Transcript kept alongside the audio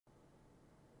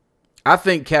I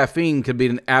think Caffeine could be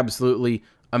an absolutely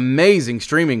amazing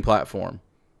streaming platform.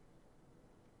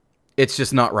 It's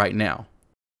just not right now.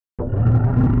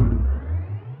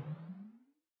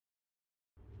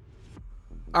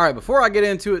 All right, before I get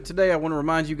into it today, I want to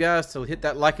remind you guys to hit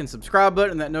that like and subscribe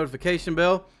button and that notification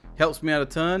bell. Helps me out a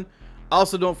ton.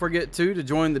 Also, don't forget to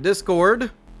join the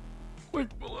Discord.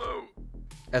 Link below.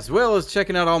 As well as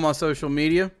checking out all my social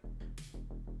media.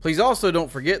 Please also don't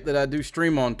forget that I do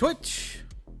stream on Twitch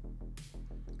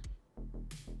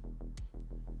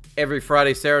every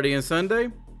Friday, Saturday, and Sunday.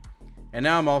 And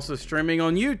now I'm also streaming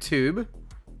on YouTube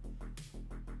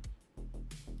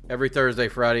every Thursday,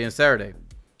 Friday, and Saturday.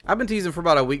 I've been teasing for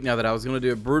about a week now that I was going to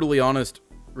do a brutally honest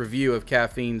review of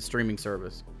Caffeine's streaming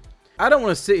service. I don't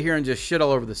want to sit here and just shit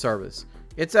all over the service.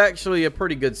 It's actually a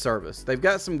pretty good service. They've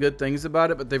got some good things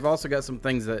about it, but they've also got some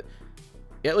things that,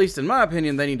 at least in my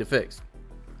opinion, they need to fix.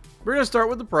 We're going to start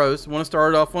with the pros. I want to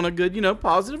start off on a good,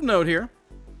 positive note here.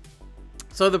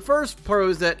 So the first pro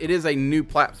is that it is a new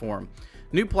platform.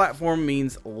 New platform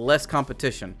means less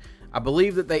competition. I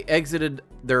believe that they exited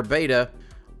their beta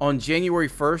on January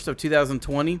 1st of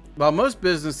 2020. While most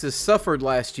businesses suffered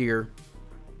last year,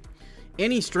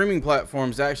 any streaming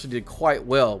platforms actually did quite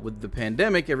well. With the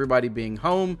pandemic, everybody being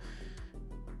home,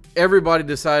 everybody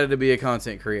decided to be a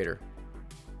content creator,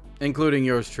 including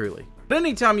yours truly. But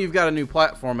anytime you've got a new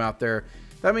platform out there,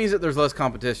 that means that there's less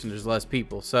competition, there's less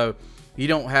people. So you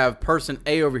don't have person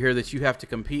A over here that you have to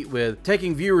compete with,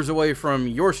 taking viewers away from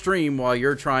your stream while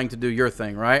you're trying to do your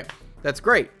thing, right? That's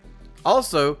great.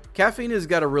 Also, Caffeine has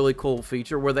got a really cool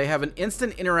feature where they have an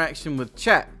instant interaction with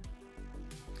chat.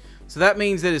 So that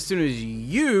means that as soon as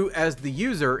you, as the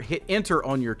user, hit enter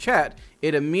on your chat,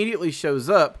 it immediately shows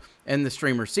up and the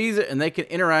streamer sees it and they can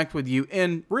interact with you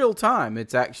in real time.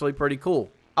 It's actually pretty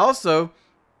cool. Also,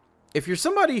 if you're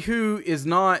somebody who is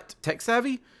not tech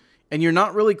savvy and you're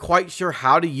not really quite sure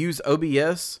how to use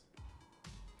OBS,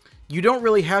 you don't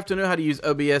really have to know how to use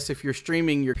OBS if you're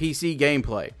streaming your PC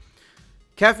gameplay.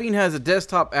 Caffeine has a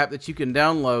desktop app that you can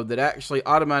download that actually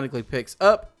automatically picks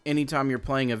up anytime you're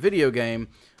playing a video game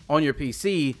on your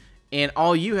PC, and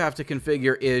all you have to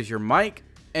configure is your mic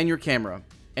and your camera.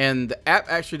 And the app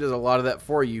actually does a lot of that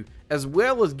for you, as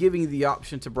well as giving you the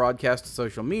option to broadcast to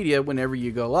social media whenever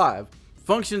you go live.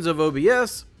 Functions of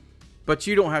OBS, but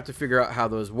you don't have to figure out how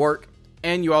those work,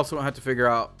 and you also don't have to figure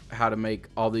out how to make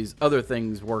all these other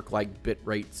things work, like bit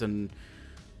rates and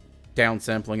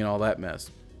downsampling and all that mess.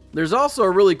 There's also a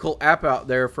really cool app out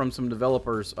there from some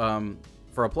developers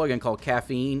for a plugin called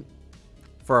Caffeine,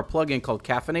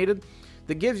 Caffeinated,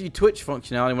 that gives you Twitch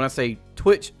functionality. When I say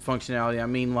Twitch functionality, I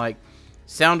mean like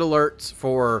sound alerts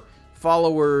for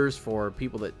followers, for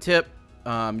people that tip.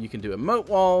 You can do emote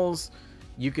walls.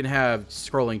 You can have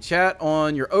scrolling chat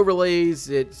on your overlays.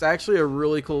 It's actually a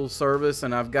really cool service,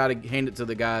 and I've got to hand it to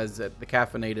the guys at the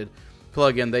Caffeinated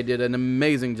plugin. They did an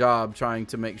amazing job trying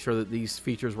to make sure that these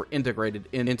features were integrated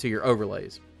into your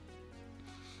overlays.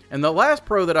 And the last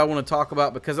pro that I want to talk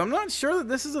about, because I'm not sure that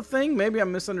this is a thing, maybe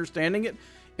I'm misunderstanding it.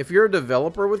 If you're a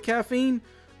developer with Caffeine,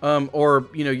 or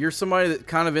you're somebody that's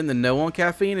kind of in the know on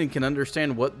Caffeine and can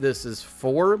understand what this is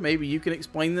for, maybe you can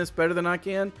explain this better than I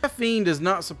can. Caffeine does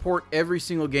not support every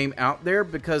single game out there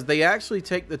because they actually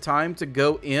take the time to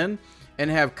go in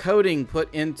and have coding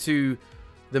put into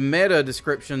the meta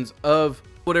descriptions of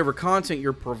whatever content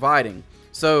you're providing.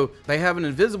 So they have an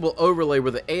invisible overlay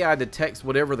where the AI detects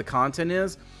whatever the content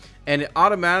is, and it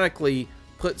automatically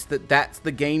puts that that's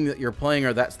the game that you're playing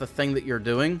or that's the thing that you're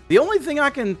doing. The only thing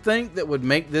I can think that would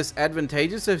make this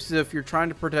advantageous is if you're trying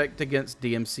to protect against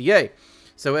DMCA.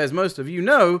 So as most of you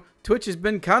know, Twitch has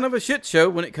been kind of a shit show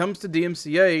when it comes to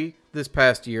DMCA this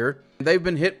past year. They've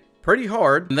been hit pretty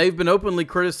hard, and they've been openly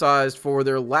criticized for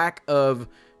their lack of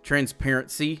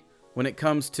transparency when it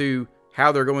comes to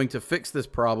how they're going to fix this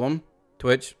problem.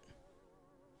 Twitch,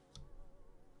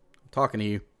 I'm talking to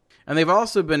you. And they've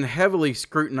also been heavily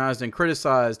scrutinized and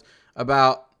criticized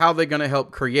about how they're going to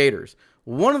help creators.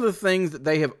 One of the things that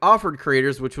they have offered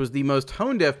creators, which was the most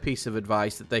tone-deaf piece of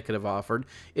advice that they could have offered,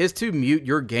 is to mute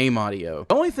your game audio.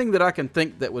 The only thing that I can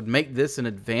think that would make this an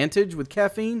advantage with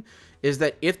Caffeine is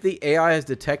that if the AI is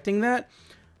detecting that,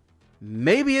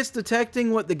 maybe it's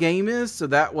detecting what the game is, so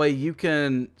that way you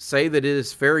can say that it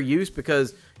is fair use,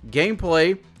 because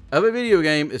gameplay of a video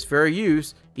game is fair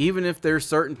use even if there's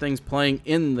certain things playing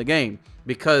in the game,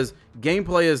 because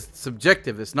gameplay is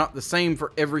subjective. It's not the same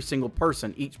for every single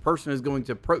person. Each person is going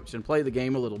to approach and play the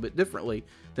game a little bit differently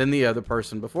than the other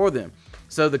person before them.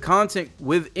 So the content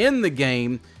within the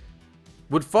game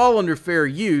would fall under fair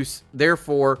use,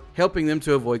 therefore helping them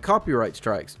to avoid copyright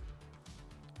strikes.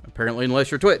 Apparently,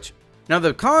 unless you're Twitch. Now,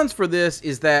 the cons for this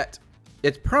is that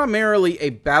It's primarily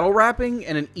a battle rapping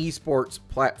and an esports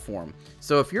platform.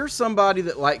 So if you're somebody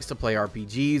that likes to play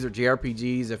RPGs or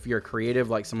JRPGs, if you're creative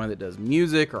like somebody that does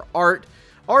music or art,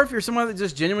 or if you're someone that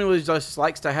just genuinely just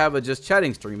likes to have a just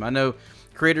chatting stream. I know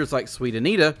creators like Sweet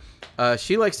Anita,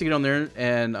 she likes to get on there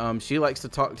and she likes to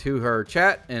talk to her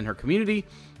chat and her community.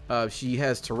 She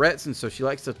has Tourette's, and so she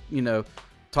likes to, you know,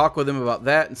 talk with them about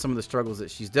that and some of the struggles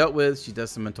that she's dealt with. She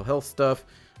does some mental health stuff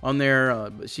on there,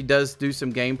 but she does do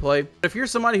some gameplay. If you're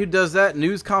somebody who does that,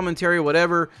 news commentary,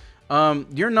 whatever,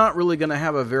 you're not really going to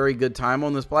have a very good time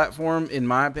on this platform, in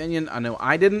my opinion. I know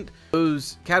I didn't.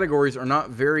 Those categories are not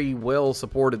very well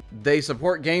supported. They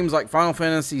support games like Final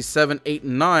Fantasy 7, 8,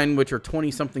 and 9, which are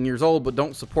 20-something years old, but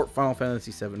don't support Final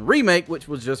Fantasy 7 Remake, which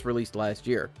was just released last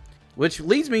year. Which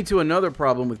leads me to another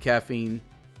problem with Caffeine,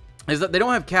 is that they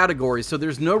don't have categories, so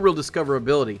there's no real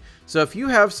discoverability. So if you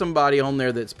have somebody on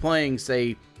there that's playing,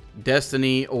 say,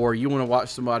 Destiny, or you want to watch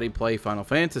somebody play Final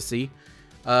Fantasy,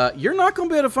 you're not going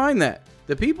to be able to find that.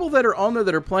 The people that are on there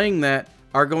that are playing that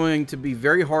are going to be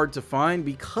very hard to find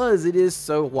because it is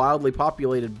so wildly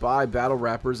populated by battle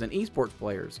rappers and esports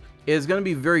players. It is going to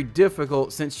be very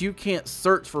difficult since you can't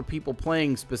search for people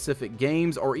playing specific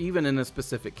games or even in a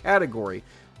specific category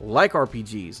like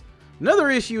RPGs. Another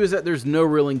issue is that there's no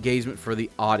real engagement for the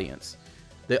audience.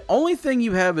 The only thing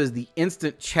you have is the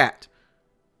instant chat.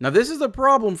 Now, this is a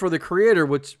problem for the creator,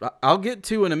 which I'll get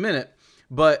to in a minute,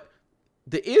 but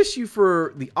the issue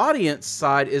for the audience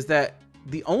side is that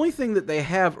the only thing that they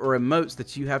have are emotes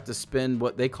that you have to spend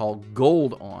what they call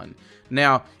gold on.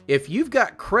 Now, if you've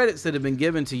got credits that have been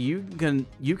given to you,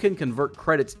 you can convert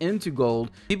credits into gold.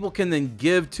 People can then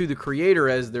give to the creator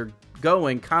as they're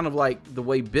going, kind of like the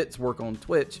way bits work on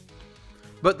Twitch.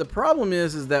 But the problem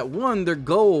is that one, they're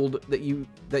gold that you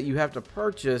have to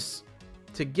purchase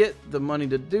to get the money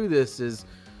to do this is,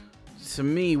 to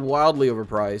me, wildly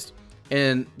overpriced.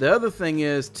 And the other thing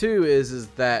is too is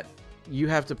that you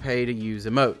have to pay to use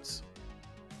emotes.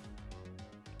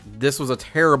 This was a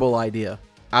terrible idea.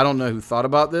 I don't know who thought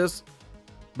about this,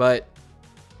 but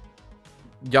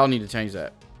y'all need to change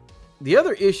that. The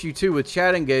other issue too with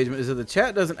chat engagement is that the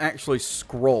chat doesn't actually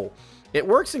scroll. It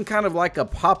works in kind of like a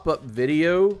pop-up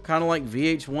video, kind of like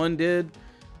VH1 did.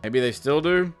 Maybe they still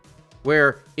do,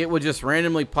 where it would just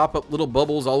randomly pop up little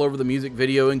bubbles all over the music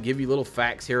video and give you little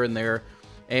facts here and there.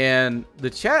 And the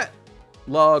chat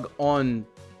log on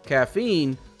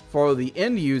Caffeine for the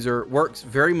end user works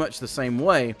very much the same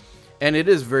way, and it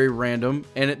is very random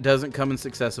and it doesn't come in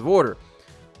successive order.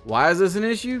 Why is this an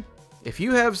issue? If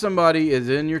you have somebody is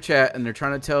in your chat and they're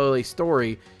trying to tell a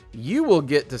story, you will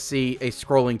get to see a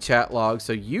scrolling chat log,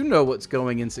 so you know what's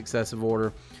going in successive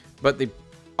order, but the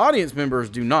audience members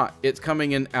do not. It's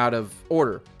coming in out of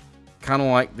order, kind of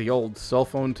like the old cell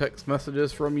phone text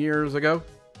messages from years ago.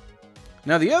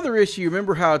 Now, the other issue,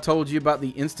 remember how I told you about the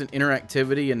instant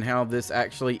interactivity and how this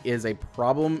actually is a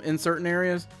problem in certain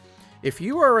areas? If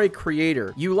you are a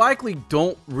creator, you likely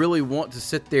don't really want to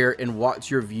sit there and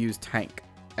watch your views tank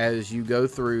as you go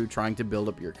through trying to build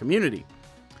up your community.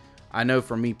 I know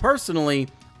for me personally,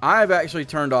 I've actually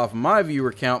turned off my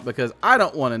viewer count because I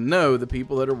don't want to know the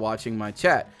people that are watching my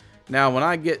chat. Now, when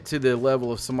I get to the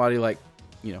level of somebody like,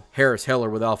 you know, Harris Heller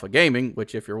with Alpha Gaming,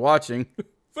 which if you're watching,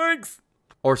 thanks,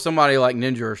 or somebody like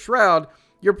Ninja or Shroud,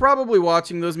 you're probably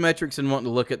watching those metrics and wanting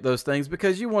to look at those things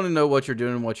because you want to know what you're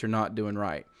doing and what you're not doing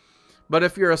right. But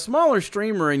if you're a smaller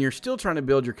streamer and you're still trying to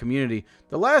build your community,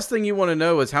 the last thing you want to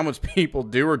know is how much people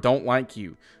do or don't like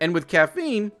you. And with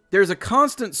Caffeine, there's a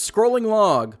constant scrolling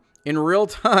log in real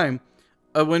time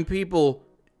of when people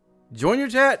join your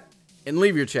chat and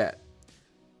leave your chat.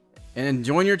 And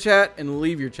join your chat and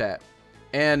leave your chat.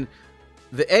 And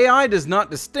the AI does not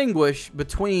distinguish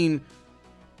between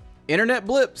internet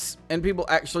blips and people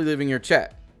actually leaving your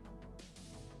chat.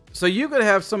 So you could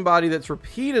have somebody that's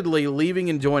repeatedly leaving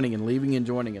and joining and leaving and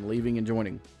joining and leaving and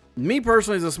joining. Me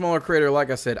personally, as a smaller creator, like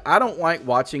I said, I don't like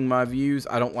watching my views.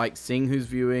 I don't like seeing who's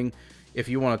viewing. If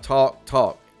you want to talk,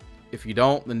 talk. If you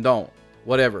don't, then don't.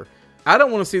 Whatever. I don't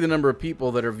want to see the number of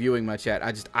people that are viewing my chat.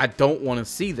 I don't want to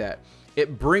see that.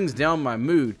 It brings down my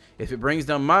mood. If it brings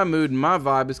down my mood and my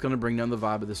vibe, it's going to bring down the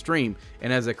vibe of the stream.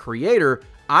 And as a creator,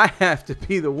 I have to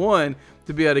be the one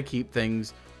to be able to keep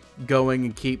things going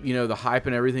and keep, you know, the hype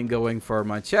and everything going for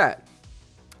my chat.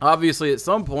 Obviously, at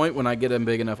some point when I get a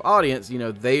big enough audience, you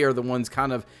know, they are the ones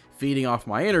kind of feeding off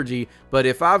my energy. But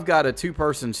if I've got a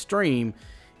 2-person stream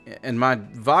and my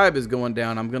vibe is going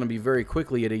down, I'm going to be very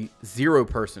quickly at a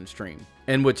 0-person stream.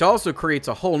 And which also creates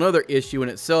a whole nother issue in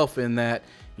itself, in that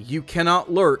you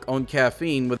cannot lurk on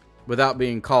Caffeine without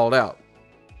being called out.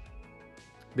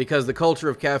 Because the culture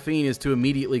of Caffeine is to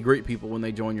immediately greet people when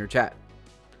they join your chat.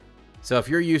 So if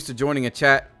you're used to joining a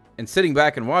chat and sitting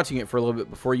back and watching it for a little bit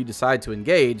before you decide to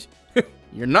engage,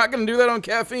 you're not going to do that on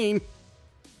Caffeine,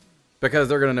 because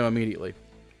they're going to know immediately.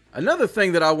 Another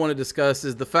thing that I want to discuss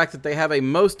is the fact that they have a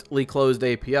mostly closed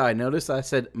API. Notice I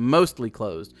said mostly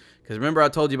closed, because remember I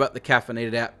told you about the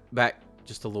caffeinated app back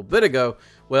just a little bit ago.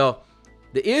 Well,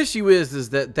 the issue is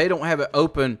that they don't have it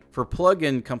open for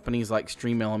plugin companies like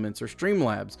Stream Elements or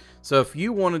Streamlabs. So if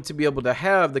you wanted to be able to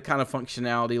have the kind of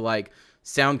functionality like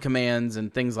sound commands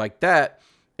and things like that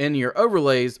in your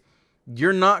overlays,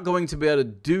 you're not going to be able to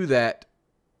do that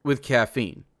with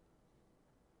Caffeine.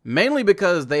 Mainly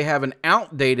because they have an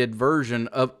outdated version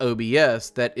of OBS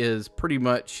that is pretty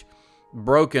much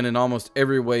broken in almost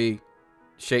every way,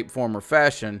 shape, form, or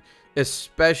fashion,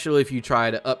 especially if you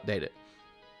try to update it.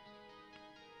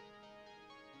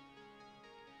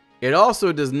 It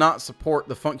also does not support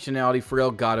the functionality for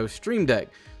Elgato Stream Deck.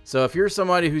 So if you're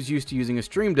somebody who's used to using a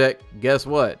Stream Deck, guess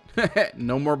what?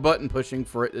 No more button pushing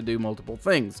for it to do multiple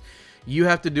things. You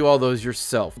have to do all those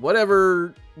yourself.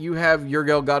 Whatever you have your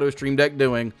Elgato Stream Deck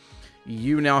doing,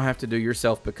 you now have to do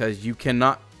yourself, because you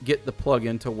cannot get the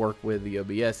plugin to work with the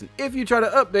OBS. And if you try to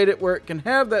update it where it can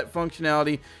have that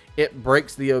functionality, it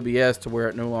breaks the OBS to where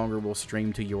it no longer will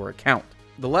stream to your account.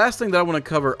 The last thing that I want to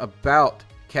cover about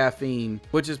Caffeine,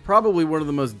 which is probably one of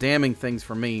the most damning things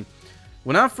for me,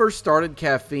 when I first started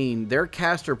Caffeine, their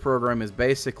caster program is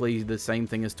basically the same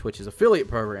thing as Twitch's affiliate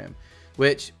program,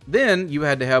 which then you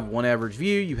had to have 1 average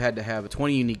view, you had to have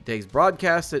 20 unique days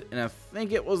broadcasted, and I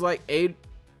think it was like 8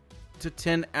 to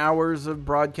 10 hours of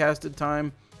broadcasted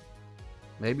time.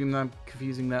 Maybe I'm not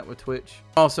confusing that with Twitch.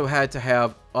 Also had to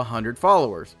have 100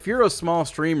 followers. If you're a small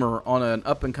streamer on an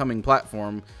up-and-coming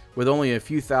platform with only a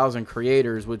few thousand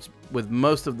creators, which with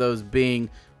most of those being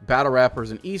battle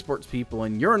rappers and esports people,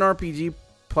 and you're an RPG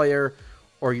player,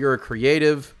 or you're a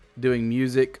creative doing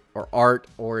music or art,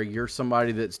 or you're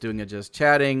somebody that's doing a just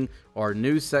chatting or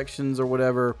news sections or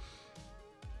whatever,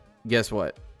 guess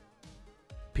what?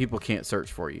 People can't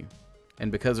search for you.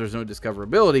 And because there's no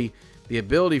discoverability, the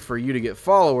ability for you to get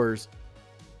followers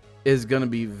is going to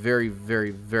be very, very,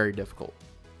 very difficult.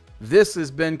 This has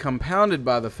been compounded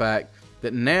by the fact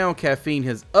that now Caffeine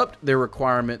has upped their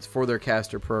requirements for their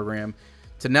caster program.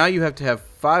 So now you have to have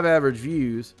 5 average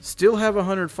views, still have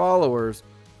 100 followers,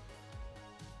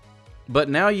 but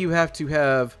now you have to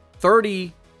have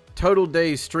 30 total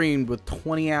days streamed with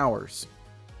 20 hours.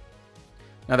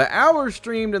 Now the hours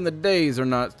streamed and the days are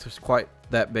not quite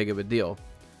that big of a deal,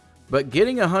 but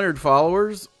getting 100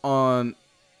 followers on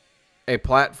a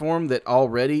platform that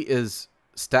already is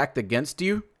stacked against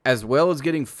you, as well as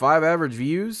getting 5 average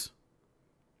views,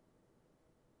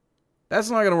 that's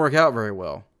not going to work out very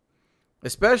well.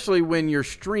 Especially when your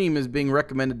stream is being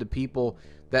recommended to people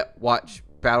that watch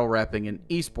battle rapping and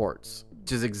esports,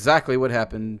 which is exactly what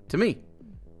happened to me.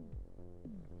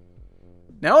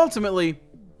 Now, ultimately,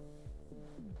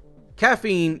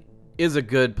 Caffeine is a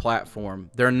good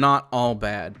platform. They're not all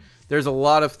bad. There's a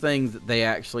lot of things that they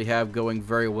actually have going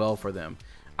very well for them.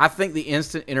 I think the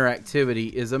instant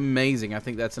interactivity is amazing. I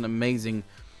think that's an amazing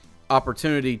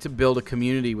opportunity to build a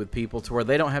community with people to where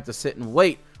they don't have to sit and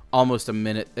wait almost a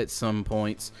minute at some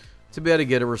points to be able to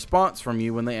get a response from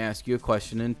you when they ask you a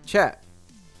question in chat.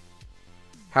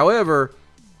 However,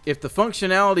 if the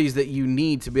functionalities that you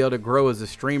need to be able to grow as a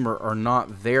streamer are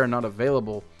not there, not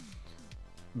available,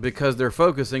 because they're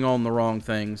focusing on the wrong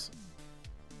things,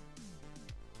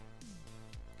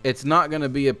 it's not going to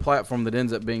be a platform that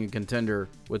ends up being a contender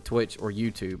with Twitch or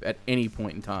YouTube at any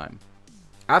point in time.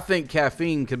 I think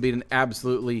Caffeine could be an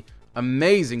absolutely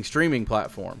amazing streaming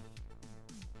platform.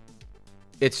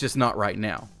 It's just not right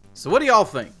now. So what do y'all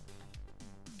think?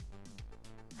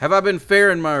 Have I been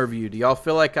fair in my review? Do y'all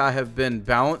feel like I have been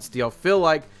balanced? Do y'all feel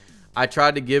like I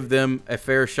tried to give them a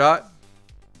fair shot?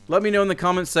 Let me know in the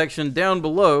comments section down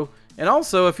below. And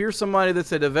also, if you're somebody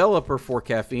that's a developer for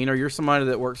Caffeine, or you're somebody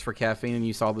that works for Caffeine and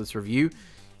you saw this review,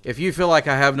 if you feel like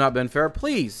I have not been fair,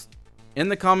 please, in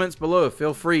the comments below,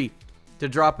 feel free to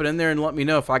drop it in there and let me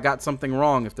know if I got something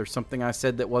wrong, if there's something I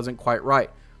said that wasn't quite right.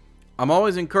 I'm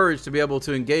always encouraged to be able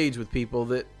to engage with people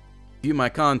that view my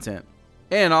content.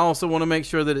 And I also want to make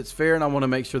sure that it's fair, and I want to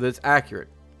make sure that it's accurate.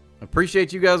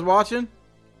 Appreciate you guys watching.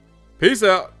 Peace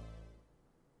out.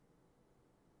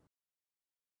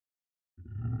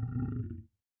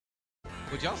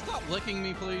 Would y'all stop licking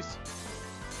me, please?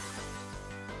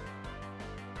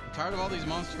 I'm tired of all these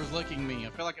monsters licking me. I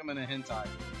feel like I'm in a hentai.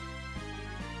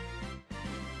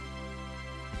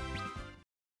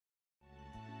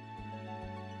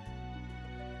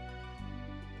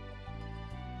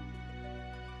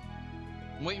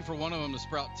 I'm waiting for one of them to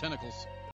sprout tentacles.